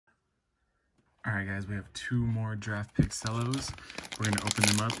All right, guys, we have 2 more draft pick cellos. We're going to open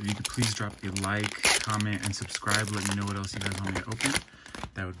them up. If you could please drop a like, comment, and subscribe. Let me know what else you guys want me to open.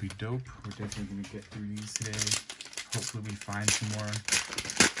 That would be dope. We're definitely going to get through these today. Hopefully we find some more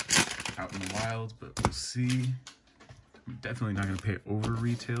out in the wild, but we'll see. I'm definitely not going to pay over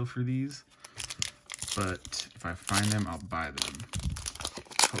retail for these, but if I find them, I'll buy them.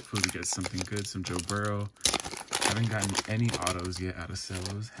 Hopefully we get something good, some Joe Burrow. Haven't gotten any autos yet out of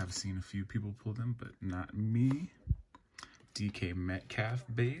cellos. Have seen a few people pull them, but not me. DK Metcalf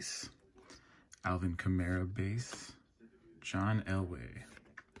base. Alvin Kamara base. John Elway.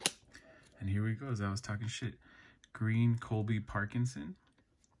 And here we go, as I was talking shit. Green Colby Parkinson.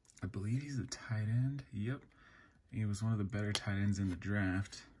 I believe he's a tight end. Yep. He was one of the better tight ends in the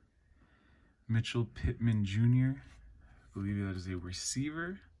draft. Mitchell Pittman Jr. I believe that is a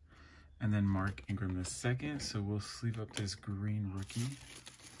receiver. And then Mark Ingram the second. So we'll sleeve up this green rookie.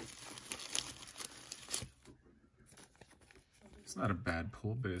 It's not a bad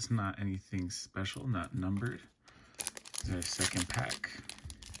pull, but it's not anything special, not numbered. This is our second pack.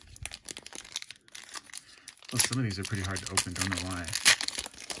 Oh, some of these are pretty hard to open, don't know why.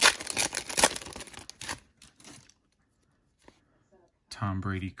 Tom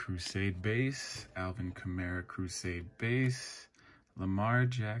Brady Crusade base, Alvin Kamara Crusade base, Lamar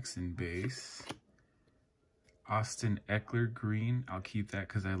Jackson base, Austin Eckler green. I'll keep that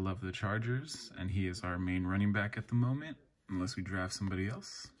because I love the Chargers, and he is our main running back at the moment, unless we draft somebody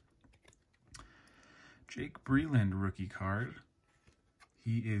else. Jake Breland rookie card.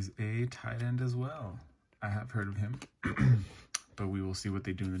 He is a tight end as well. I have heard of him, but we will see what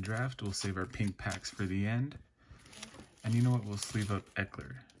they do in the draft. We'll save our pink packs for the end. And you know what? We'll sleeve up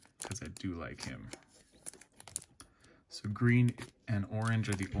Eckler because I do like him. So green and orange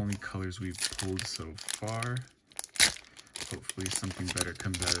are the only colors we've pulled so far. Hopefully something better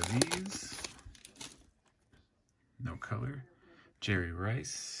comes out of these. No color. Jerry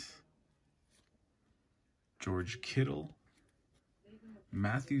Rice. George Kittle.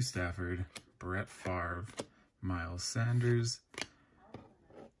 Matthew Stafford. Brett Favre. Miles Sanders.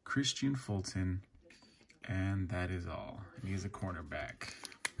 Christian Fulton. And that is all. And he's a cornerback.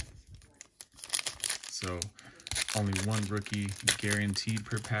 So only 1 rookie guaranteed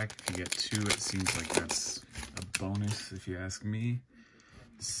per pack. If you get 2, it seems like that's a bonus if you ask me.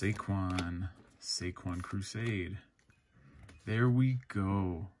 Saquon Crusade. There we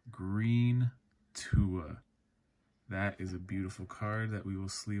go. Green Tua. That is a beautiful card that we will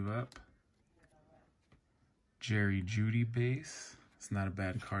sleeve up. Jerry Jeudy base. It's not a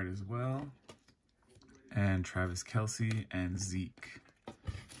bad card as well. And Travis Kelce and Zeke.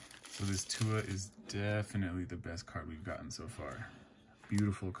 So this Tua is definitely the best card we've gotten so far.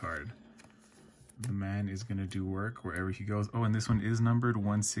 Beautiful card. The man is going to do work wherever he goes. Oh, and this one is numbered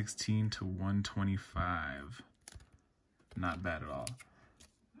 116 to 125. Not bad at all.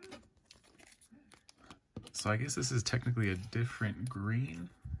 So I guess this is technically a different green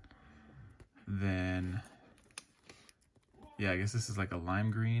than... Yeah, I guess this is like a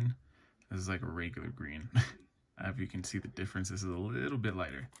lime green. This is like a regular green. If you can see the difference, this is a little bit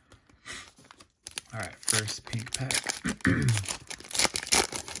lighter. All right, first pink pack.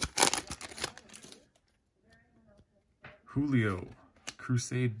 Julio,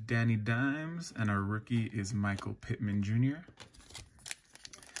 Crusade Danny Dimes, and our rookie is Michael Pittman Jr.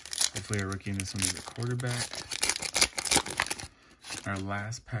 Hopefully our rookie in this one is a quarterback. Our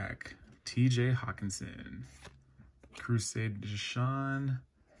last pack, TJ Hawkinson, Crusade Deshaun,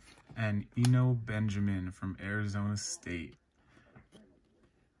 and Eno Benjamin from Arizona State.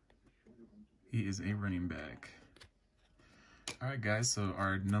 He is a running back. All right, guys, so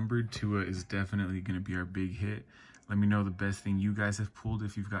our numbered Tua is definitely going to be our big hit. Let me know the best thing you guys have pulled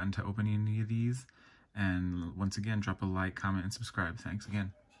if you've gotten to open any of these. And once again, drop a like, comment, and subscribe. Thanks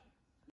again.